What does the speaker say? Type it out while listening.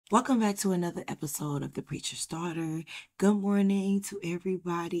Welcome back to another episode of The Preacher's Daughter. Good morning to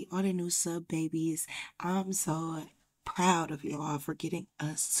everybody, all the new sub babies. I'm so proud of y'all for getting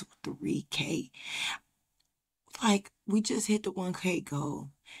us to 3K. Like, we just hit the 1K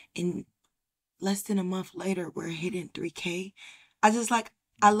goal, and less than a month later, we're hitting 3K.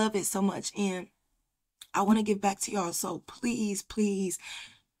 I love it so much, and I want to give back to y'all. So please, please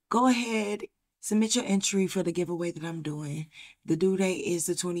go ahead. Submit your entry for the giveaway that I'm doing. The due date is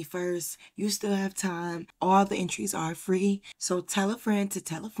the 21st. You still have time. All the entries are free. So tell a friend to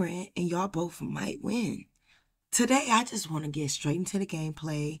tell a friend, and y'all both might win. Today, I just want to get straight into the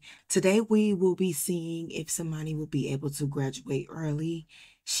gameplay. Today, we will be seeing if Semani will be able to graduate early.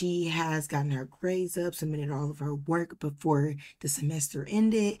 She has gotten her grades up, submitted all of her work before the semester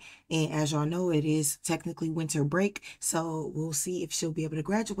ended. And as y'all know, it is technically winter break. So we'll see if she'll be able to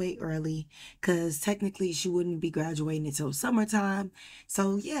graduate early, because technically she wouldn't be graduating until summertime.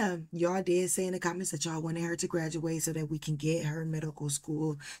 So yeah, y'all did say in the comments that y'all wanted her to graduate so that we can get her medical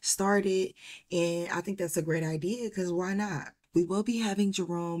school started. And I think that's a great idea, because why not? We will be having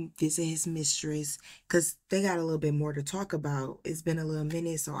Jerome visit his mistress because they got a little bit more to talk about. It's been a little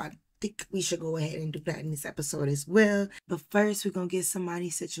minute, so I think we should go ahead and do that in this episode as well. But first, we're going to get somebody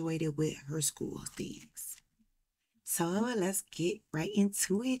situated with her school things. So let's get right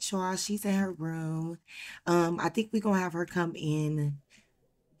into it, y'all. She's in her room. I think we're going to have her come in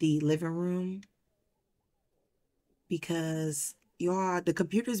the living room because, y'all, the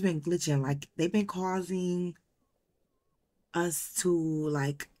computer's been glitching. Like, they've been causing us to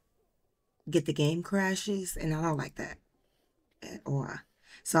like get the game crashes, and I don't like that at all.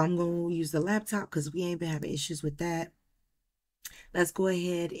 So I'm gonna use the laptop because we ain't been having issues with that. Let's go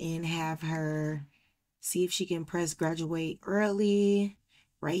ahead and have her see if she can press graduate early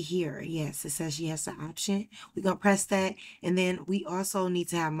right here. Yes, it says she has the option. We're gonna press that, and then we also need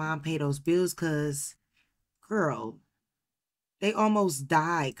to have mom pay those bills because, girl, they almost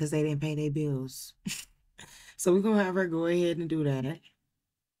died because they didn't pay their bills. So we're gonna have her go ahead and do that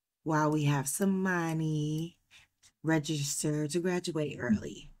while we have some money register to graduate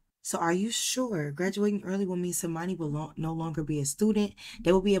early. So are you sure graduating early will mean Semani will no longer be a student?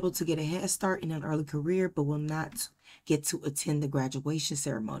 They will be able to get a head start in an early career, but will not get to attend the graduation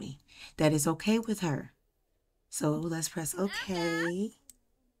ceremony. That is okay with her. So let's press OK.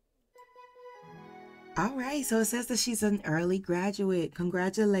 All right, so it says that she's an early graduate.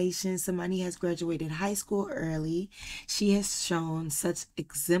 Congratulations, Semani has graduated high school early. She has shown such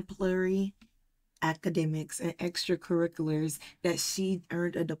exemplary academics and extracurriculars that she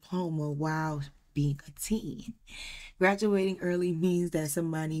earned a diploma while being a teen. Graduating early means that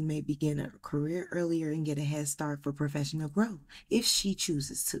somebody may begin a career earlier and get a head start for professional growth if she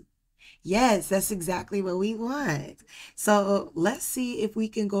chooses to. Yes, that's exactly what we want. So let's see if we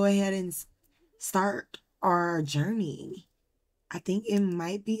can go ahead and start our journey. I think it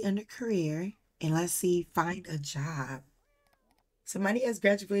might be under career. And let's see, find a job. Semani has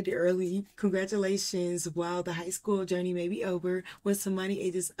graduated early. Congratulations. While the high school journey may be over, when Semani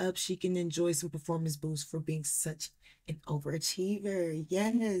ages up, she can enjoy some performance boosts for being such an overachiever.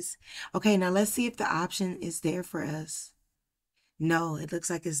 Yes. Okay, now let's see if the option is there for us. No, it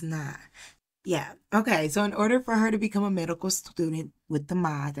looks like it's not. Yeah. Okay. So in order for her to become a medical student with the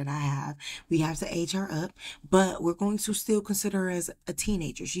mod that I have, we have to age her up, but we're going to still consider her as a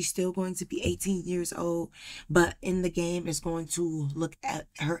teenager. She's still going to be 18 years old, but in the game it's going to look at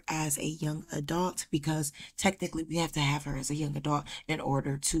her as a young adult because technically we have to have her as a young adult in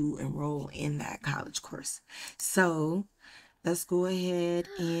order to enroll in that college course. So let's go ahead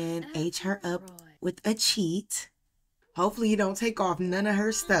and age her up with a cheat. Hopefully you don't take off none of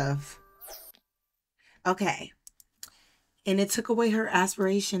her stuff. Okay. And it took away her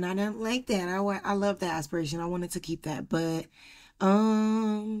aspiration. I didn't like that. I love that aspiration. I wanted to keep that. But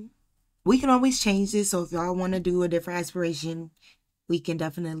we can always change this. So if y'all want to do a different aspiration, we can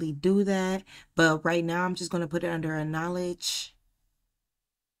definitely do that. But right now I'm just going to put it under a knowledge.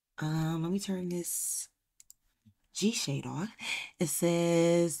 Let me turn this G shade on. It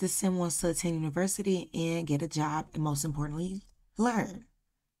says this sim wants to attend university and get a job, and most importantly, learn.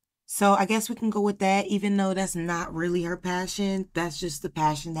 So I guess we can go with that, even though that's not really her passion. That's just the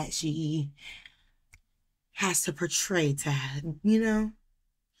passion that she has to portray to,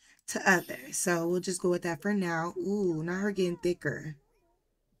 to others. So we'll just go with that for now. Ooh, now her getting thicker.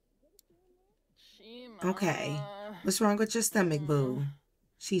 Okay. What's wrong with your stomach, boo?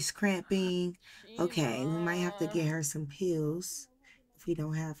 She's cramping. Okay, we might have to get her some pills if we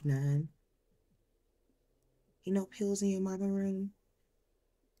don't have none. You know pills in your mother room?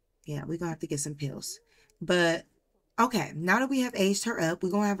 Yeah, we're gonna have to get some pills. But Okay, now that we have aged her up, we're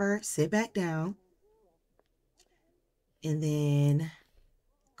going to have her sit back down and then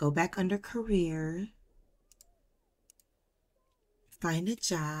go back under career, find a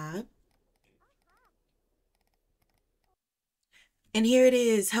job. And here it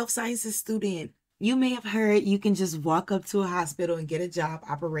is, health sciences student. You may have heard you can just walk up to a hospital and get a job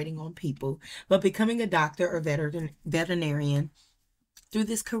operating on people, but becoming a doctor or veterinarian through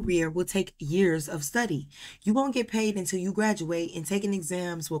this career will take years of study. You won't get paid until you graduate, and taking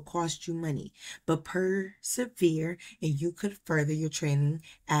exams will cost you money. But persevere, and you could further your training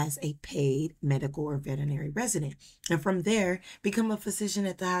as a paid medical or veterinary resident. And from there, become a physician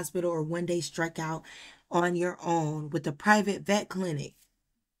at the hospital or one day strike out on your own with a private vet clinic.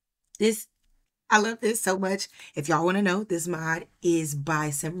 This I love this so much. If y'all want to know, this mod is by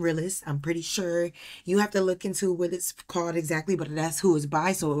Simrillis. I'm pretty sure you have to look into what it's called exactly, but that's who it's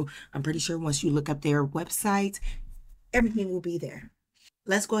by. So I'm pretty sure once you look up their website, everything will be there.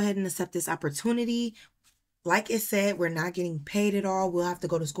 Let's go ahead and accept this opportunity. Like it said, we're not getting paid at all. We'll have to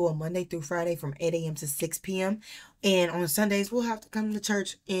go to school on Monday through Friday from 8 a.m. to 6 p.m. And on Sundays, we'll have to come to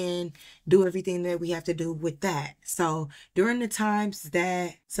church and do everything that we have to do with that. So during the times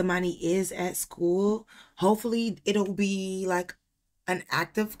that somebody is at school, hopefully it'll be like an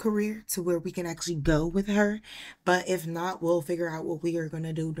active career to where we can actually go with her. But if not, we'll figure out what we are going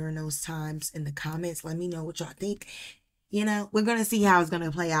to do during those times in the comments. Let me know what y'all think. We're going to see how it's going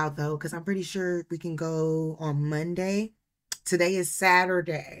to play out though, because I'm pretty sure we can go on Monday. Today is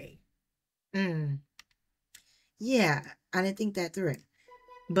Saturday. Yeah, I didn't think that through.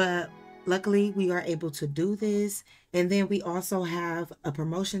 But luckily, we are able to do this. And then we also have a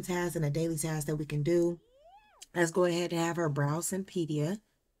promotion task and a daily task that we can do. Let's go ahead and have her browse Simpedia.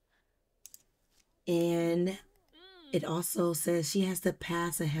 And it also says she has to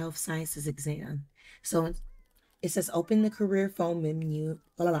pass a health sciences exam. So it says open the career phone menu,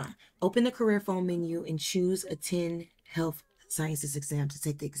 open the career phone menu and choose attend health sciences exam to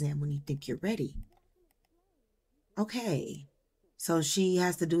take the exam when you think you're ready. Okay. So she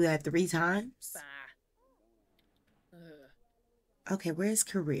has to do that 3 times. Okay, where's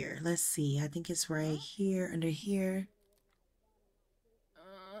career? Let's see. I think it's right here, under here.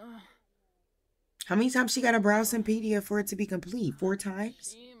 How many times she got to browse Simpedia for it to be complete? 4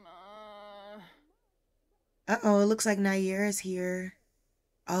 times? Uh-oh, it looks like Nair is here.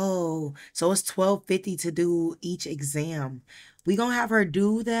 Oh, so it's 12.50 to do each exam. We gonna have her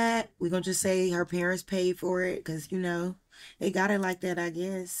do that. We gonna just say her parents paid for it because they got it like that, I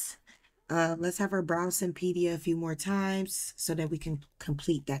guess. Let's have her browse Simpedia a few more times so that we can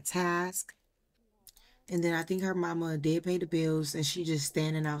complete that task. And then I think her mama did pay the bills and she just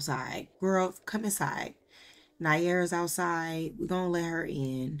standing outside. Girl, come inside. Naira's outside. We're gonna let her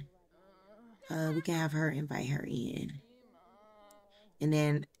in. We can have her invite her in. And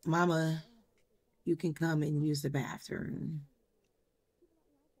then mama, you can come and use the bathroom.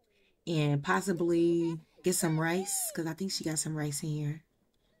 And possibly get some rice because I think she got some rice in here.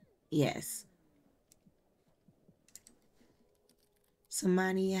 Yes.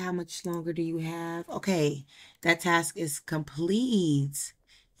 Semani, how much longer do you have? Okay, that task is complete.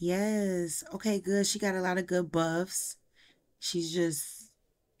 Yes. Okay, good. She got a lot of good buffs. She's just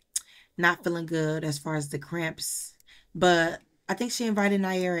not feeling good as far as the cramps. But I think she invited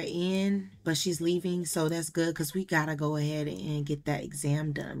Naira in, but she's leaving, so that's good because we gotta go ahead and get that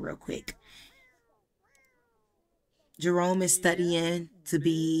exam done real quick. Jerome is studying to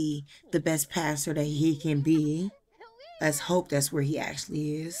be the best pastor that he can be. Let's hope that's where he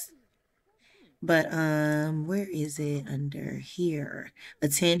actually is. But where is it under here?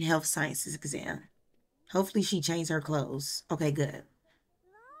 Attend health sciences exam. Hopefully she changed her clothes. Okay, good.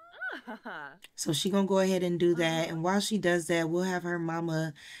 So she gonna go ahead and do that. And while she does that, we'll have her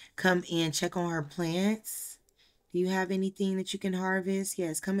mama come in, check on her plants. Do you have anything that you can harvest?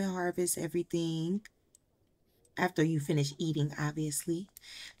 Yes, come and harvest everything. After you finish eating, obviously.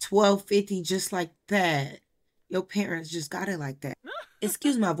 12.50, just like that. Your parents just got it like that.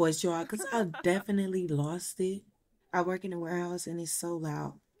 Excuse my voice, y'all, because I've definitely lost it. I work in a warehouse and it's so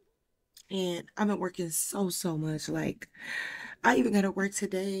loud. And I've been working so much. Like, I even got to work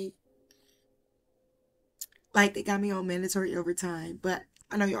today. Like, they got me on mandatory overtime. But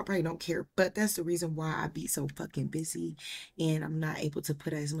I know y'all probably don't care. But that's the reason why I be so fucking busy. And I'm not able to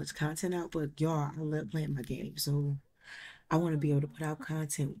put as much content out. But y'all, I love playing my game. So I want to be able to put out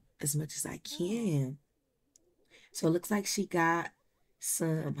content as much as I can. So it looks like she got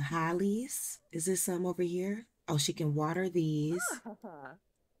some hollies. Is this some over here? Oh, she can water these.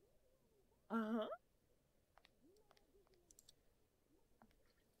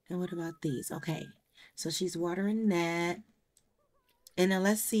 And what about these? Okay. So she's watering that. And then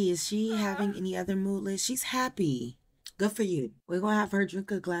let's see, is she having any other moodlets? She's happy. Good for you. We're going to have her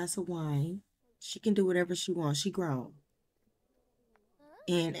drink a glass of wine. She can do whatever she wants. She grown.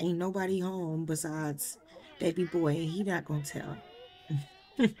 And ain't nobody home besides baby boy. He not going to tell.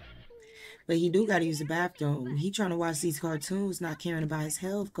 But he do got to use the bathroom. He trying to watch these cartoons, not caring about his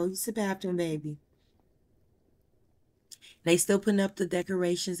health. Go use the bathroom, baby. They still putting up the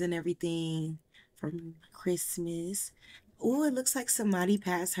decorations and everything from Christmas. Oh, it looks like somebody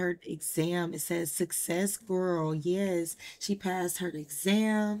passed her exam. It says success girl. Yes, she passed her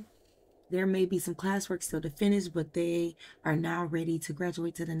exam. There may be some classwork still to finish, but they are now ready to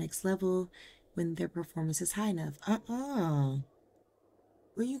graduate to the next level when their performance is high enough.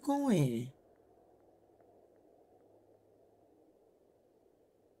 Where you going?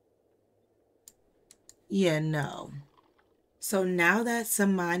 Yeah, no. So now that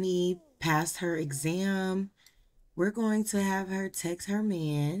Semani passed her exam, we're going to have her text her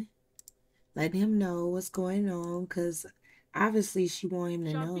man, letting him know what's going on, because obviously she want him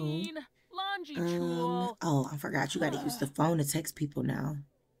to know. Oh, I forgot. You got to use the phone to text people now.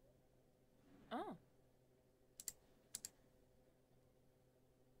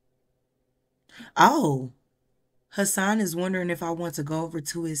 Oh, Hassan is wondering if I want to go over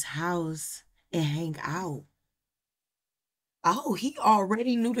to his house and hang out. Oh, he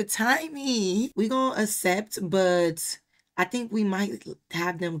already knew the timing. We gonna accept, but I think we might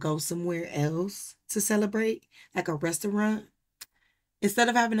have them go somewhere else to celebrate, like a restaurant. Instead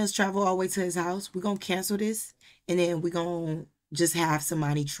of having us travel all the way to his house, we're gonna cancel this, and then we're gonna just have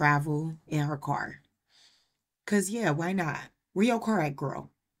somebody travel in her car. Cause yeah, why not? Where your car at,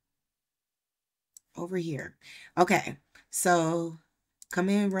 girl? Over here. Okay, so come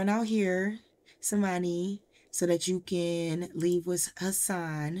in, run out here, Semani, so that you can leave with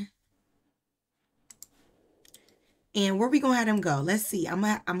Hassan. And where we gonna have them go? Let's see. I'm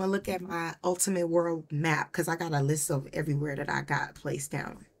gonna look at my ultimate world map because I got a list of everywhere that I got placed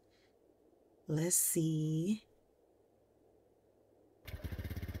down. Let's see.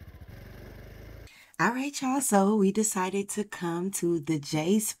 All right, y'all. So we decided to come to the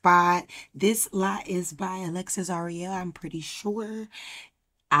J spot. This lot is by Alexis Ariel. I'm pretty sure.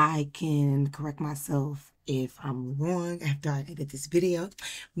 I can correct myself if I'm wrong after I edit this video.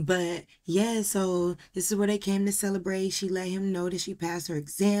 But yeah, so this is where they came to celebrate. She let him know that she passed her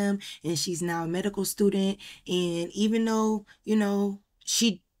exam and she's now a medical student. And even though, you know,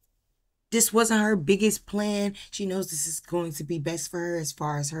 this wasn't her biggest plan, she knows this is going to be best for her as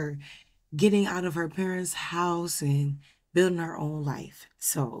far as her getting out of her parents' house and building her own life.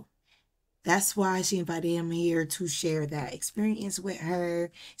 So that's why she invited him here to share that experience with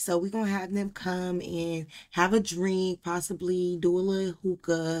her. So we're going to have them come and have a drink, possibly do a little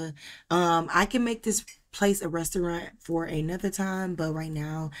hookah. I can make this place a restaurant for another time, but right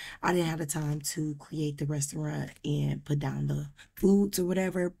now I didn't have the time to create the restaurant and put down the foods or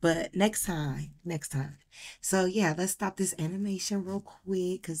whatever. But next time. So yeah, let's stop this animation real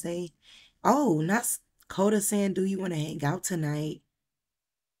quick because not Coda saying, do you want to hang out tonight?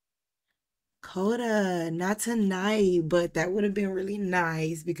 Coda, not tonight, but that would have been really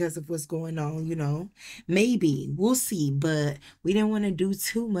nice because of what's going on, you know. Maybe, we'll see, but we didn't want to do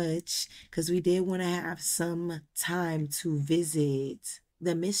too much because we did want to have some time to visit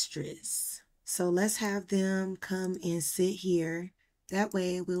the mistress. So let's have them come and sit here. That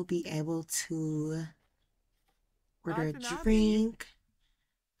way we'll be able to order a drink,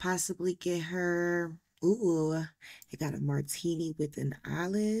 possibly get her, ooh, they got a martini with an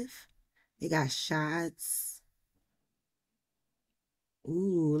olive. They got shots.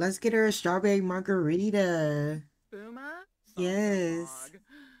 Ooh, let's get her a strawberry margarita. Yes.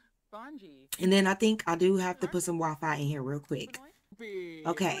 And then I think I do have to put some Wi-Fi in here real quick.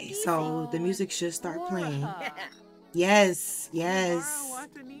 Okay, so the music should start playing. Yes.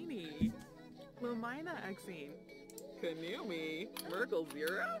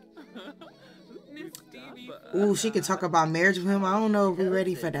 Ooh, she could talk about marriage with him. I don't know if we're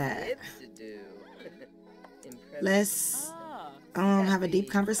ready for that. Let's have a deep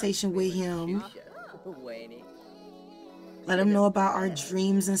conversation with him. Let him know about our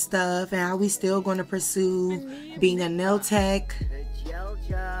dreams and stuff and how we still going to pursue being a nail tech.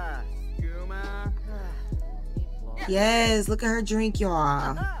 Yes, look at her drink,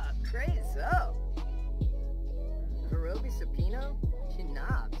 y'all.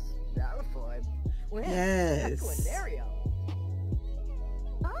 Yes.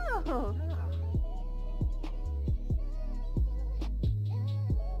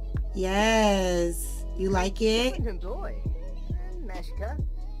 Yes. You like it?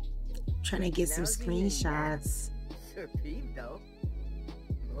 Trying to get some screenshots.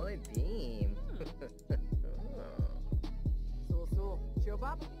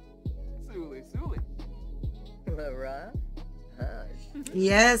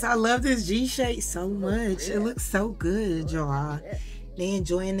 Yes, I love this G-shade so much. It looks so good, y'all. They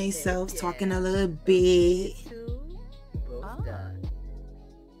enjoying themselves, talking a little bit.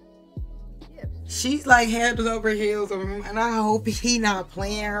 She's like head over heels, and I hope he not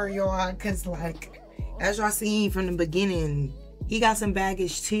playing her, y'all, because like, as y'all seen from the beginning, he got some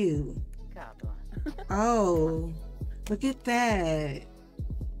baggage too. Oh, look at that.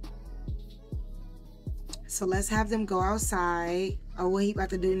 So let's have them go outside. Oh, what he about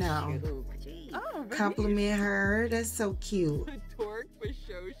to do now? Compliment her. That's so cute.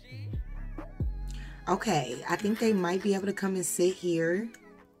 Okay, I think they might be able to come and sit here.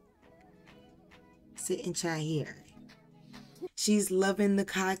 Sit and chat here. She's loving the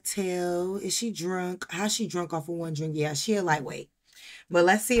cocktail. Is she drunk? How's she drunk off of one drink? Yeah, she a lightweight. But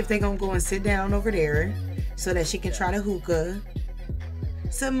let's see if they're going to go and sit down over there so that she can try the hookah.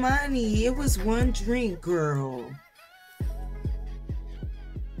 Semani, it was one drink, girl.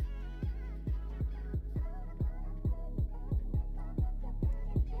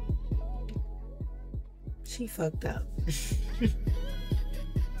 She fucked up.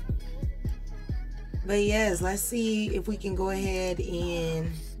 But yes, let's see if we can go ahead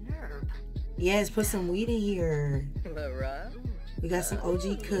and yes, put some weed in here. We got some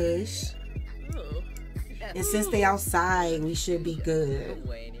OG Kush. And since they outside, we should be good.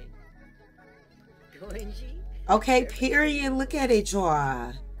 Okay, period. Look at it,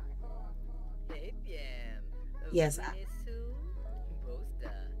 y'all. Yes.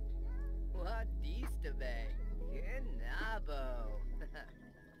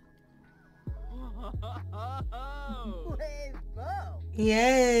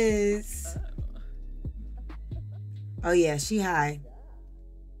 Yes. Oh yeah, she high.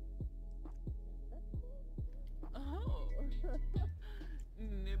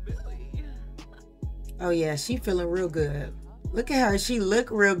 Oh yeah, she feeling real good. Look at her. She look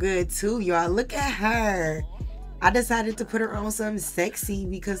real good too, y'all. Look at her. I decided to put her on something sexy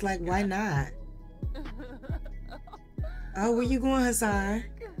because like, why not? Oh, where you going, Hassan?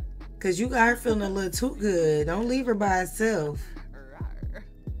 Because you got her feeling a little too good. Don't leave her by herself.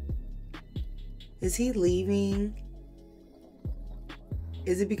 Is he leaving?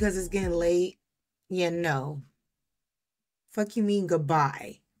 Is it because it's getting late? Yeah, no. Fuck you mean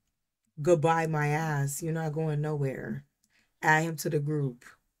goodbye? Goodbye my ass. You're not going nowhere. Add him to the group.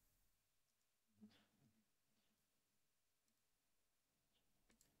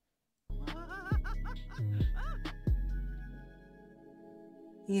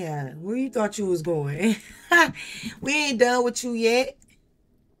 Yeah, where you thought you was going? We ain't done with you yet.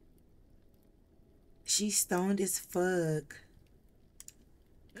 She's stoned as fuck.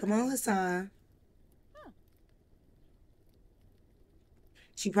 Come on, Hassan.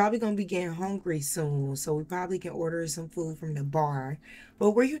 She probably gonna be getting hungry soon, so we probably can order some food from the bar.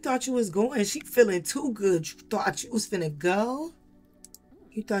 But where you thought you was going? She feeling too good. You thought you was finna go?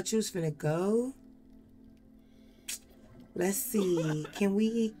 You thought you was finna go? Let's see.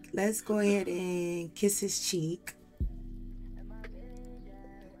 Let's go ahead and kiss his cheek.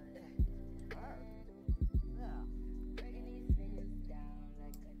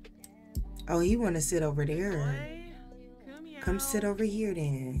 Oh, he want to sit over there. Come sit over here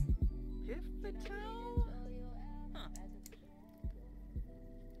then.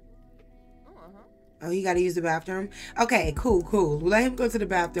 Oh, he got to use the bathroom? Okay, cool. Let him go to the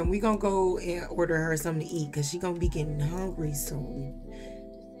bathroom. We going to go and order her something to eat because she going to be getting hungry soon.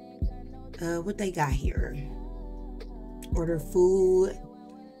 What they got here? Order food.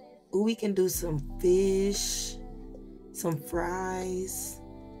 Ooh, we can do some fish. Some fries.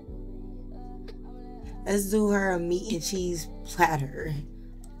 Let's do her a meat and cheese platter.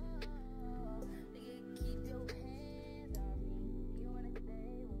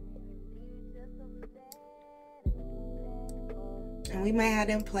 And we might have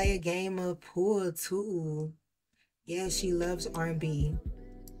them play a game of pool too. Yeah, she loves R&B.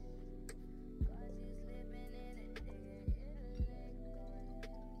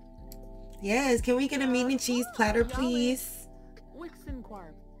 Yes, can we get a meat and cheese platter, please?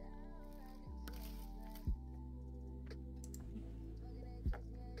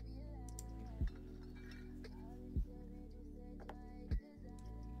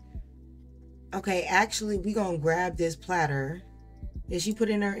 Okay, actually, we gonna grab this platter. Did she put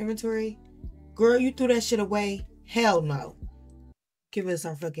it in her inventory? Girl, you threw that shit away? Hell no. Give us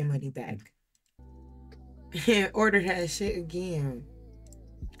our fucking money back. Order that shit again.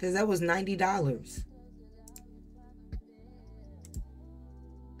 Because that was $90.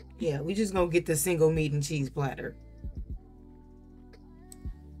 Yeah, we just gonna get the single meat and cheese platter.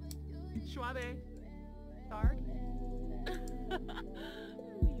 Schwabe. Tard.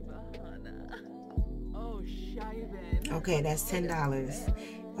 Oh, Scheiben. Okay, that's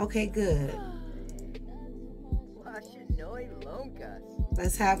 $10. Okay, good.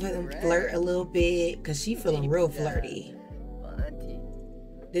 Let's have him flirt a little bit because she feeling real flirty.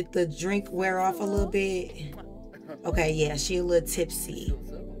 Did the drink wear off a little bit? Okay, yeah, she a little tipsy.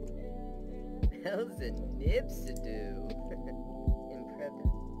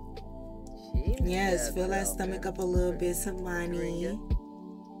 Yes, fill that stomach up a little bit, Semani.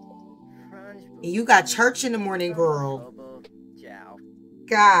 And you got church in the morning, girl.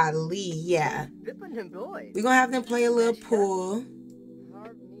 Golly, yeah. We're gonna have them play a little pool.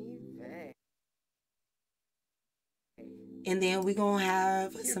 And then we're gonna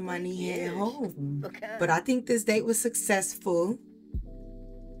have Semani head home. But I think this date was successful.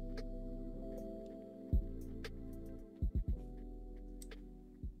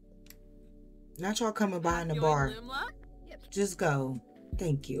 Not y'all coming by in the bar. Just go.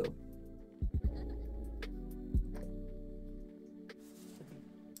 Thank you.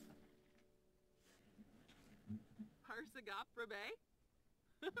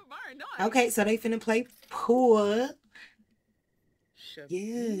 Okay, so they finna play pool.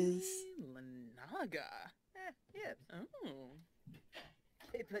 Yes.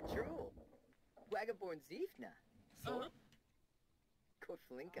 Patrol. Wagaborn Ziefna.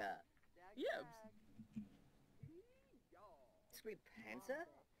 Kotflinka. Yebs. Sweet Panza?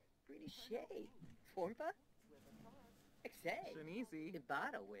 Reshade. Formpa? Exay. Shanizi.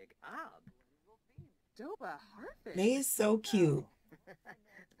 Ibada wig. Ob. Doba Harfin. They is so cute.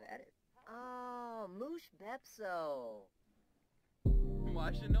 That is. Oh, Moosh Bepso.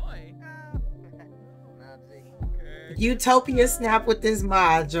 Washanoi. Utopia snap with this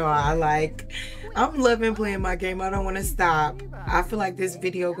mahjong. Like, I'm loving playing my game. I don't want to stop. I feel like this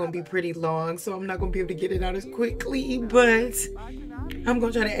video gonna be pretty long, so I'm not gonna be able to get it out as quickly, but I'm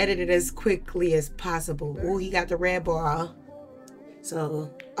gonna try to edit it as quickly as possible. Oh, he got the red ball.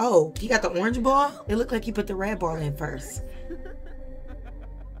 So, oh, he got the orange ball? It looked like he put the red ball in first.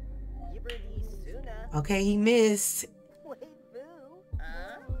 Okay, he missed.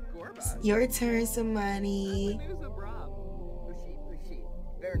 Your turn, Semani.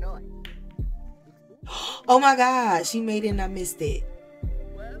 Oh my God, she made it and I missed it.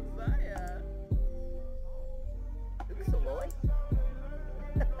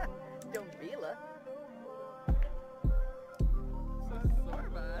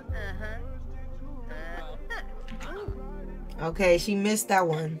 Okay, she missed that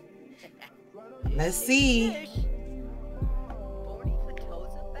one. Let's see.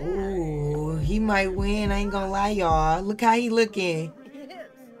 Ooh, he might win. I ain't gonna lie, y'all. Look how he looking.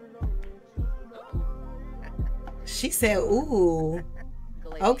 She said, ooh.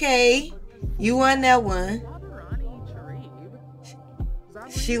 Okay, you won that one.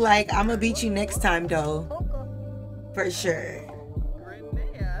 She like, I'm gonna beat you next time, though. For sure.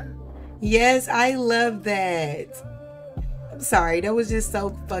 Yes, I love that. I'm sorry, that was just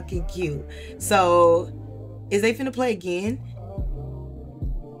so fucking cute. So, is they finna play again?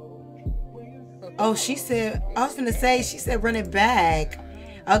 Oh, she said, I was gonna say, she said run it back.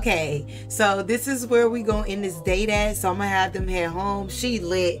 Okay, so this is where we gonna end this date at. So I'm gonna have them head home. She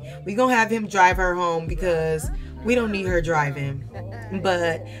lit. We gonna have him drive her home because we don't need her driving.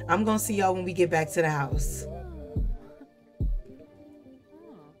 But I'm gonna see y'all when we get back to the house.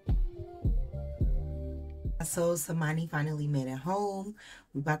 So Semani finally made it home.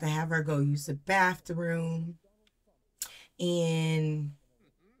 We're about to have her go use the bathroom and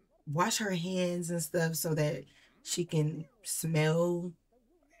wash her hands and stuff so that she can smell.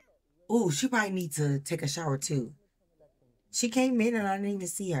 Oh, she probably needs to take a shower too. She came in and I didn't even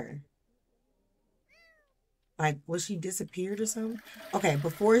see her. Like, was she disappeared or something? Okay,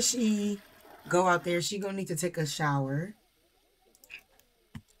 before she go out there, she gonna need to take a shower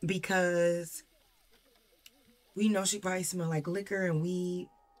because we know she probably smell like liquor and weed.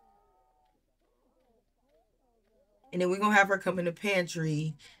 And then we're going to have her come in the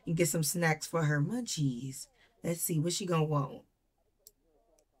pantry and get some snacks for her munchies. Let's see, what she going to want?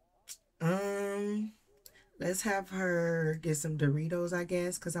 Let's have her get some Doritos, I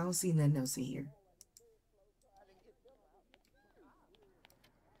guess, because I don't see nothing else in here.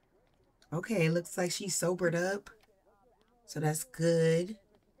 Okay, it looks like she's sobered up. So that's good.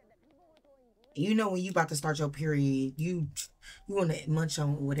 You know when you about to start your period, you want to munch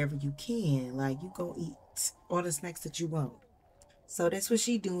on whatever you can. Like, you go eat all the snacks that you want. So that's what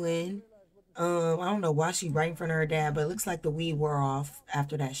she doing. I don't know why she right in front of her dad, but it looks like the weed wore off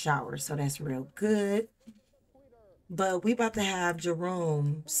after that shower, so that's real good. But we about to have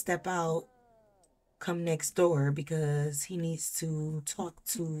Jerome step out, come next door because he needs to talk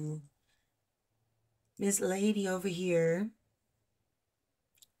to Miss Lady over here.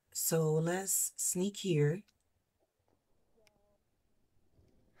 So let's sneak here.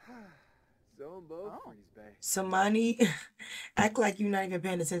 Semani, act like you're not even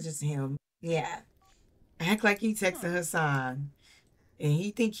paying attention to him. Yeah, act like you texting Hassan, and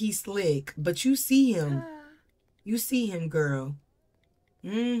he think he's slick, but you see him. You see him, girl.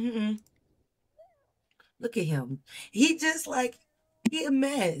 Mm-hmm. Look at him. He just like, he a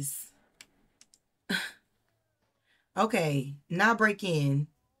mess. Okay, now break in.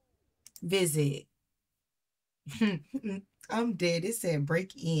 Visit. I'm dead. It said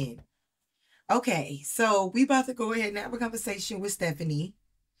break in. Okay, so we about to go ahead and have a conversation with Stephanie.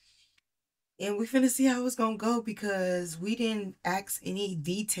 And we finna see how it's gonna go because we didn't ask any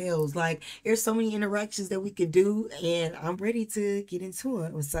details. Like, there's so many interactions that we could do, and I'm ready to get into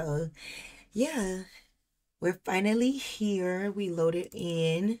it. So, yeah, we're finally here. We loaded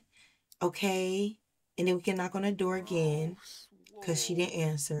in. Okay. And then we can knock on the door again because she didn't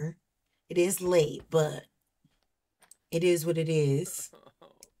answer. It is late, but it is what it is.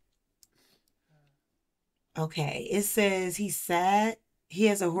 Okay. It says he's sad. He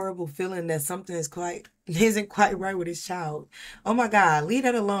has a horrible feeling that something isn't quite right with his child. Oh my God, leave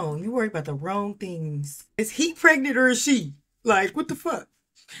that alone. You worry about the wrong things. Is he pregnant or is she? Like, what the fuck?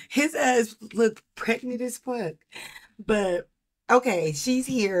 His ass look pregnant as fuck. But okay, she's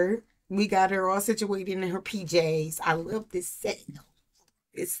here. We got her all situated in her PJs. I love this set.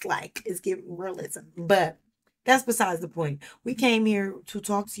 It's giving realism. But that's besides the point. We came here to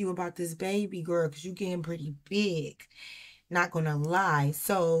talk to you about this baby girl because you're getting pretty big. Not gonna lie.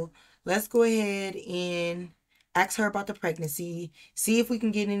 So let's go ahead and ask her about the pregnancy. See if we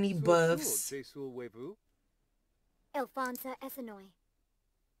can get any buffs. Elfonsa Esanoy.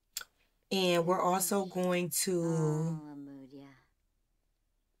 And we're also going to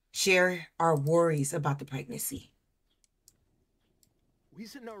share our worries about the pregnancy.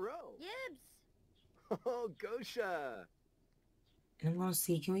 Yibs. Oh, Gosha. And I'm gonna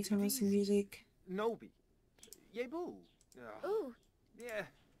see, can we turn on some music? Nobi. Yebu. Ooh. Yeah.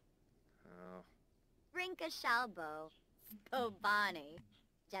 Rinka Shalbo. Spobani.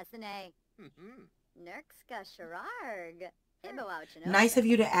 Jasane. Nerkska Shararg. Nice of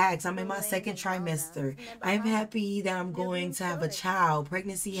you to ask. I'm in my second trimester. I'm happy that I'm going to have a child.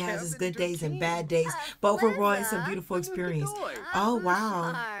 Pregnancy has its good days and bad days, but overall it's a beautiful experience. Oh,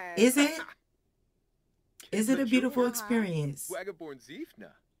 wow. Is it? Is it a beautiful experience?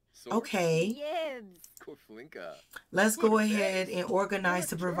 Okay. Let's go ahead and organize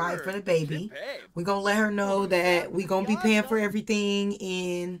to provide for the baby. We're going to let her know that we're going to be paying for everything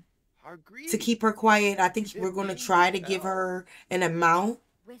and to keep her quiet. I think we're going to try to give her an amount.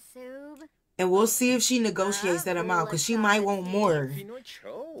 And we'll see if she negotiates that amount because she might want more.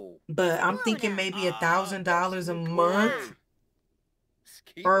 But I'm thinking maybe $1,000 a month.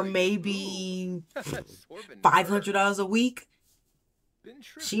 Or maybe $500 a week.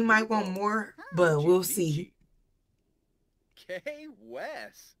 She might want more, but we'll see.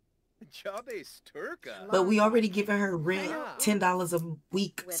 But we already giving her rent $10 a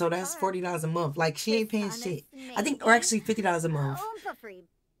week, so that's $40 a month. Like, she ain't paying shit. I think, or actually $50 a month.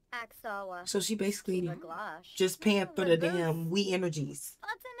 So she basically just paying for the damn we energies.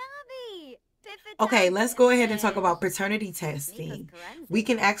 Okay, let's go ahead and talk about paternity testing. We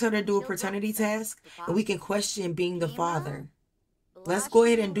can ask her to do a paternity test, and we can question being the father. Let's go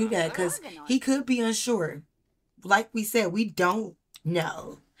ahead and do that because he could be unsure. Like we said, we don't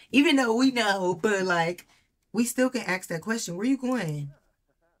know. Even though we know, but like, we still can ask that question. Where you going?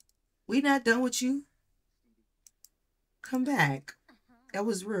 We not done with you. Come back. That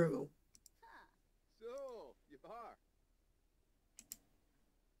was rude.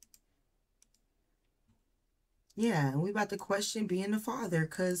 Yeah, and we about to question being the father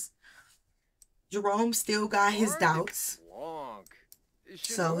because Jerome still got his doubts.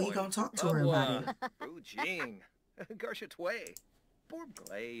 So he gonna talk to her about it.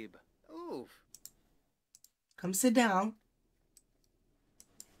 Come sit down.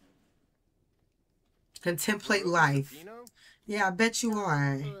 Contemplate life. Yeah, I bet you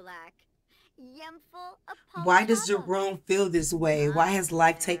are. Why does Jerome feel this way? Why has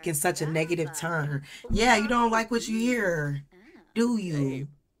life taken such a negative turn? Yeah, you don't like what you hear, do you?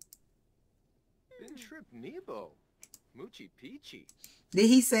 Moochie Peachy. Did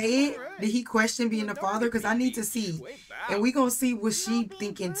he say it? Alright. Did he question being a father? Because I need to see. And we gonna see what she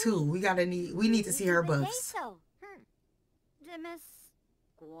thinking too. We need to see her buffs. Dimis,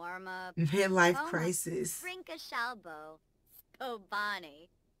 Guarma, Midlife Poma, crisis. Frinka Shalbo, Spobani,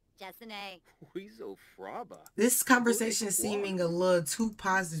 Jessene. Huizo Fraba. This conversation is seeming a little too Swande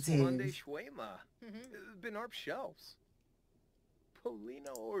positive. Shwema. Benarp Shelves.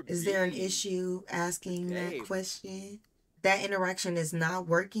 Polina or Is there an issue asking that Dave. question? That interaction is not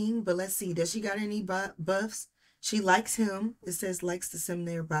working, but let's see. Does she got any buffs? She likes him. It says likes the sim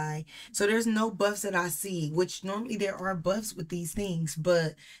nearby. So there's no buffs that I see, which normally there are buffs with these things,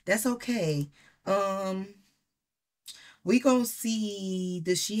 but that's okay. We gonna see,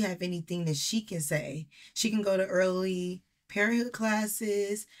 does she have anything that she can say? She can go to early parenthood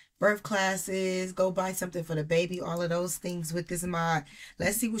classes, birth classes, go buy something for the baby, all of those things with this mod.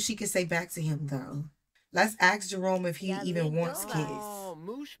 Let's see what she can say back to him though. Let's ask Jerome if he Yeah, even me wants too. kids. Oh,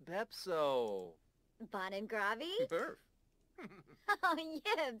 Moosh Bepso. Bon and Gravi? Burf. Oh,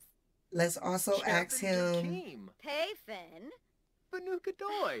 Yibs. Let's also ask him Payfin. Banuka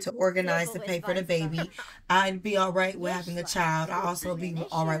Doy. to organize to pay for the baby. I'd be all right with having a child. I also be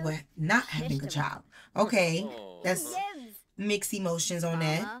all right with not having a child. Okay, that's Yibs. mixed emotions on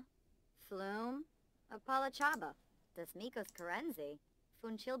that. Mama, Flume, Apala Chaba, Desmikos Karenzi,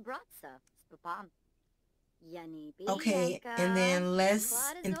 Funchil Bratsa, Spapam. Yani Okay, and then let's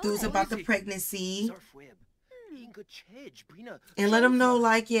enthuse about the pregnancy and let them know,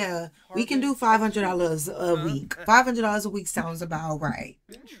 like, yeah, we can do $500 a week. $500 a week sounds about right.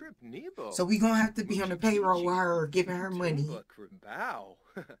 So we gonna have to be on the payroll with her, giving her money.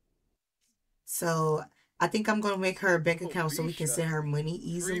 So I think I'm gonna make her a bank account so we can send her money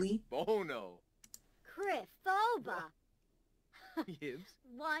easily. Crifoba. Yibs.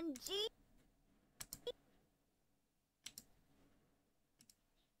 1G.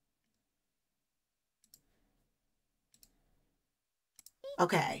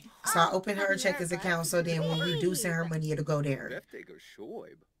 Okay, so I open her checkers account so then when we do send her money, it'll go there.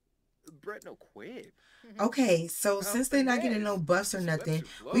 Okay, so since they're not getting no buffs or nothing,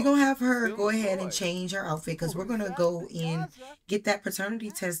 we're gonna have her go ahead and change her outfit because we're gonna go and get that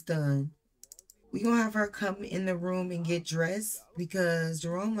paternity test done. We're gonna have her come in the room and get dressed because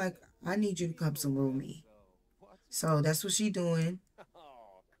Jerome, like, I need you to come some room me. So that's what she doing.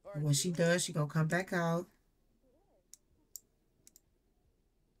 And when she does, she gonna come back out.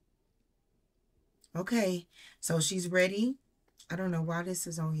 Okay, so she's ready. I don't know why this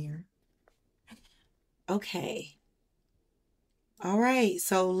is on here. Okay. All right,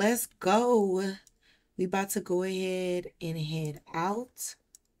 so let's go. We about to go ahead and head out.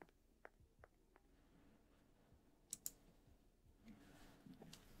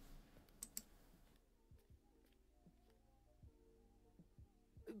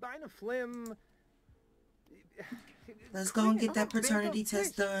 Let's go and get that paternity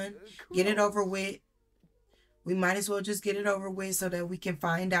test done. Get it over with. We might as well just get it over with so that we can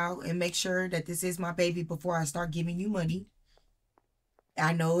find out and make sure that this is my baby before I start giving you money.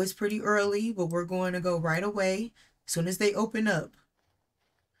 I know it's pretty early, but we're going to go right away as soon as they open up.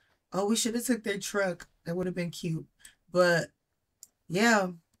 Oh, we should have took their truck. That would have been cute. But yeah,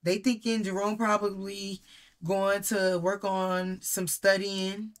 they thinking Jerome probably going to work on some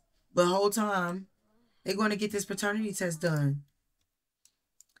studying the whole time. They're going to get this paternity test done.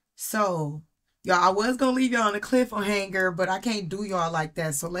 So, y'all, I was going to leave y'all on a cliffhanger, but I can't do y'all like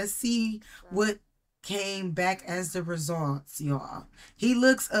that. So let's see what came back as the results, y'all. He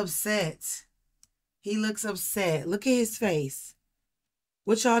looks upset. He looks upset. Look at his face.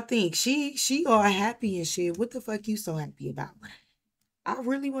 What y'all think? She all happy and shit. What the fuck you so happy about? I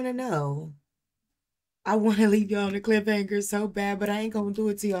really want to know. I want to leave y'all on a cliffhanger so bad, but I ain't going to do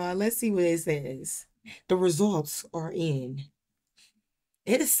it to y'all. Let's see what it says. The results are in.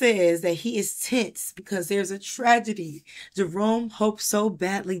 It says that he is tense because there's a tragedy. Jerome hoped so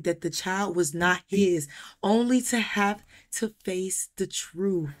badly that the child was not his, only to have to face the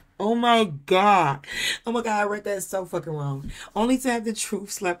truth. Oh my God. Oh my God, I read that so fucking wrong. Only to have the truth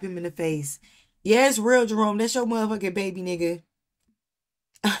slap him in the face. Yeah, it's real, Jerome. That's your motherfucking baby, nigga.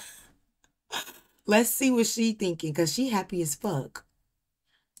 Let's see what she thinking, because she happy as fuck.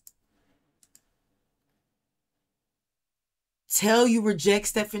 Tell you reject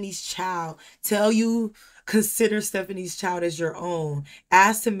Stephanie's child. Tell you consider Stephanie's child as your own.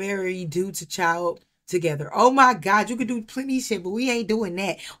 Ask to marry due to child together. Oh my God, you could do plenty of shit, but we ain't doing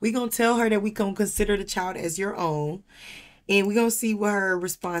that. We gonna tell her that we gonna consider the child as your own. And we gonna see what her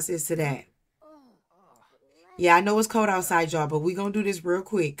response is to that. Yeah, I know it's cold outside, y'all, but we gonna do this real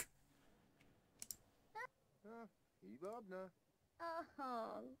quick. Ladna.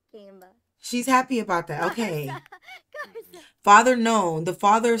 Oh, Kimba. She's happy about that. Okay. Garza. Father known. The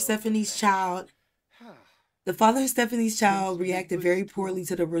father of Stephanie's child. The father of Stephanie's child reacted very poorly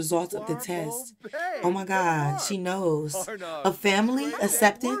to the results of the test. Oh my God, she knows. A family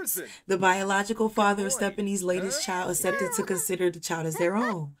acceptance. The biological father of Stephanie's latest child accepted to consider the child as their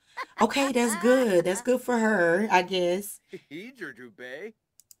own. Okay, that's good. That's good for her, I guess.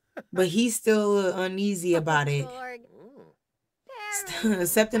 But he's still uneasy about it. Gorg.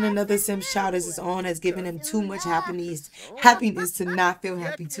 Accepting another Sim's child as his own has given him too much happiness to not feel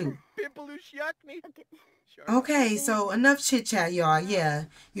happy too. Okay, so enough chit chat, y'all. Yeah,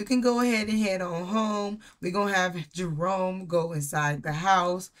 you can go ahead and head on home. We're gonna have Jerome go inside the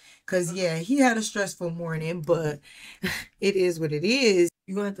house because, yeah, he had a stressful morning, but it is what it is.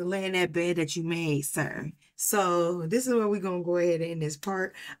 You're gonna have to lay in that bed that you made, sir. So this is where we're gonna go ahead and end this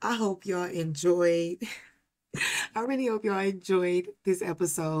part. I hope y'all enjoyed. I really hope y'all enjoyed this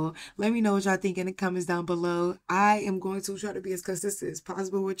episode. Let me know what y'all think in the comments down below. I am going to try to be as consistent as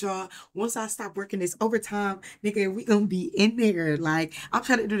possible with y'all. Once I stop working this overtime, nigga, we gonna be in there. Like, I'm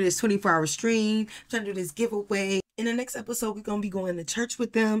trying to do this 24-hour stream, trying to do this giveaway. In the next episode, we're gonna be going to church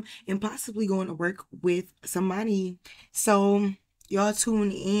with them and possibly going to work with Semani. So y'all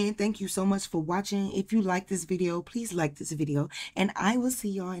tune in. Thank you so much for watching. If you like this video, please like this video, and I will see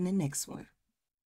y'all in the next one.